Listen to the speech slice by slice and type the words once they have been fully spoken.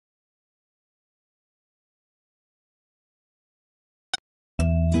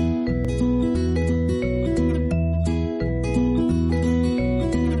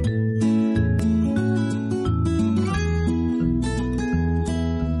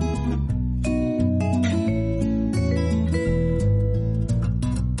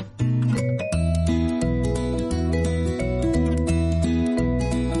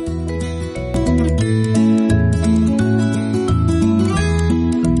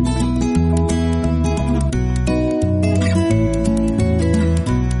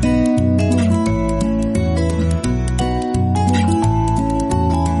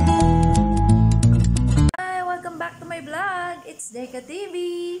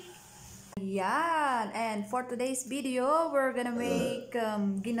Yan. And for today's video, we're gonna make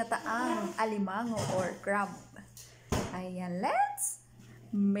ginataang alimango or crab. Ayan, let's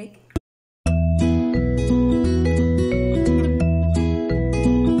make.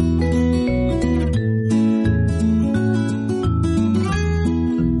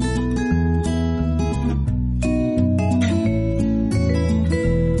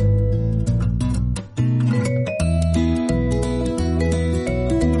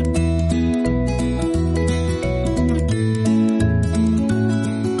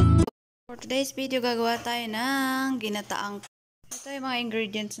 Today's video, gagawa tayo ng ginataang. Ito yung mga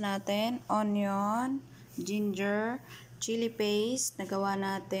ingredients natin. Onion, ginger, chili paste, nagawa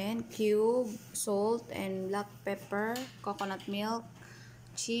natin, cube, salt, and black pepper, coconut milk,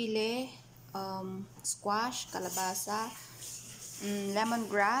 chili, squash, kalabasa,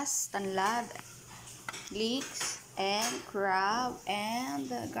 lemongrass, tanlad, leeks, and crab, and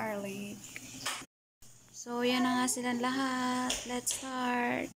garlic. So, yan na nga silang lahat. Let's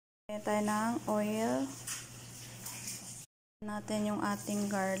start. Lagyan tayo ng oil. Natin yung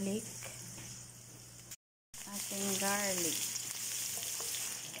ating garlic.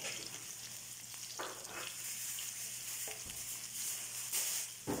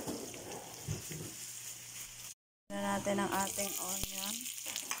 Lagyan natin ang ating onion.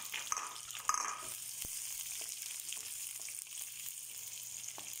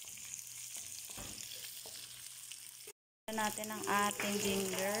 Lagyan natin ang ating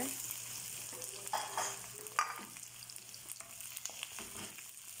ginger.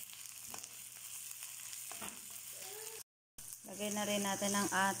 Lagay na rin natin ang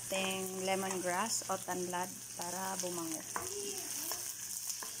ating lemongrass o tanlad para bumango.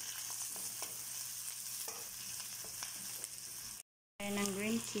 Lagay ng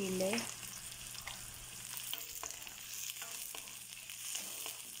green chili.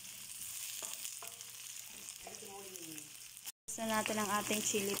 Gusto natin ang ating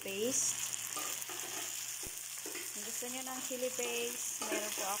chili paste. Kung gusto nyo ng chili paste,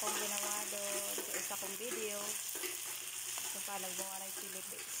 meron po akong ginawa doon sa isa kong video kung paano gumawa ng chili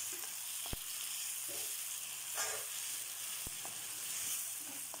paste.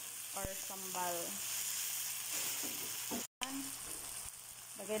 Or sambal.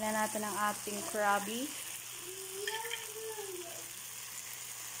 Lagay na natin ang ating crabby.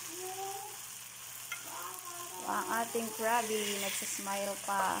 Ang ating crabby, nagsasmile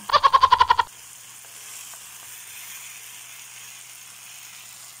pa.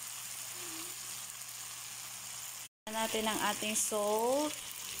 Natin ang ating salt,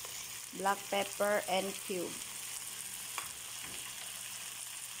 black pepper, and cube.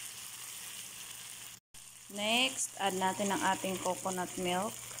 Next, add natin ang ating coconut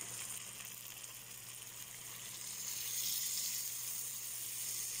milk.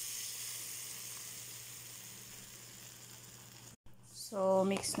 So,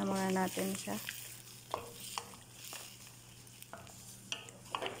 mix na muna natin siya.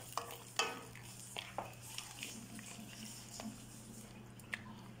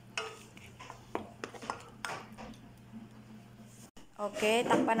 Okay,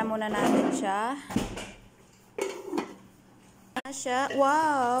 takpan na muna natin siya.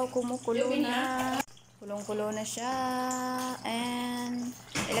 Wow, kumukulo na. Kulong-kulo na siya. And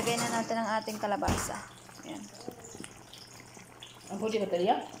ilagay na natin ang ating kalabasa. Ayan. Ang puti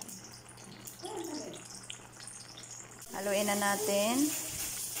baterya? Haluin na natin.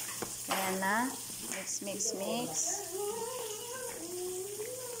 Ayan na. Mix.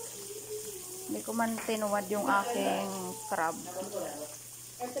 Hindi ko man tinuwad yung aking crab.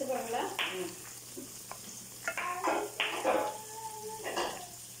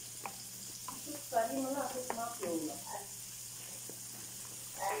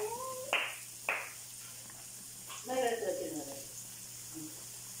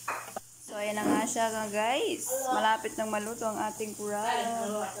 So, ayan na nga siya guys. Malapit nang maluto ang ating crab.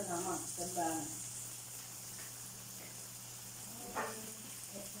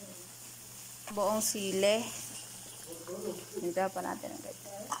 Buong sili. Nagda pa natin ang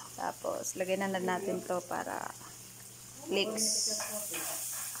ganyan. Tapos, lagay na natin to para leeks.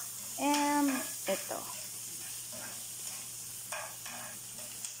 And, ito.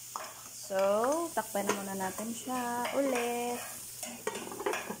 So, takpan na muna natin siya ulit.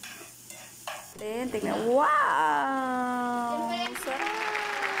 Then, tignan. Wow!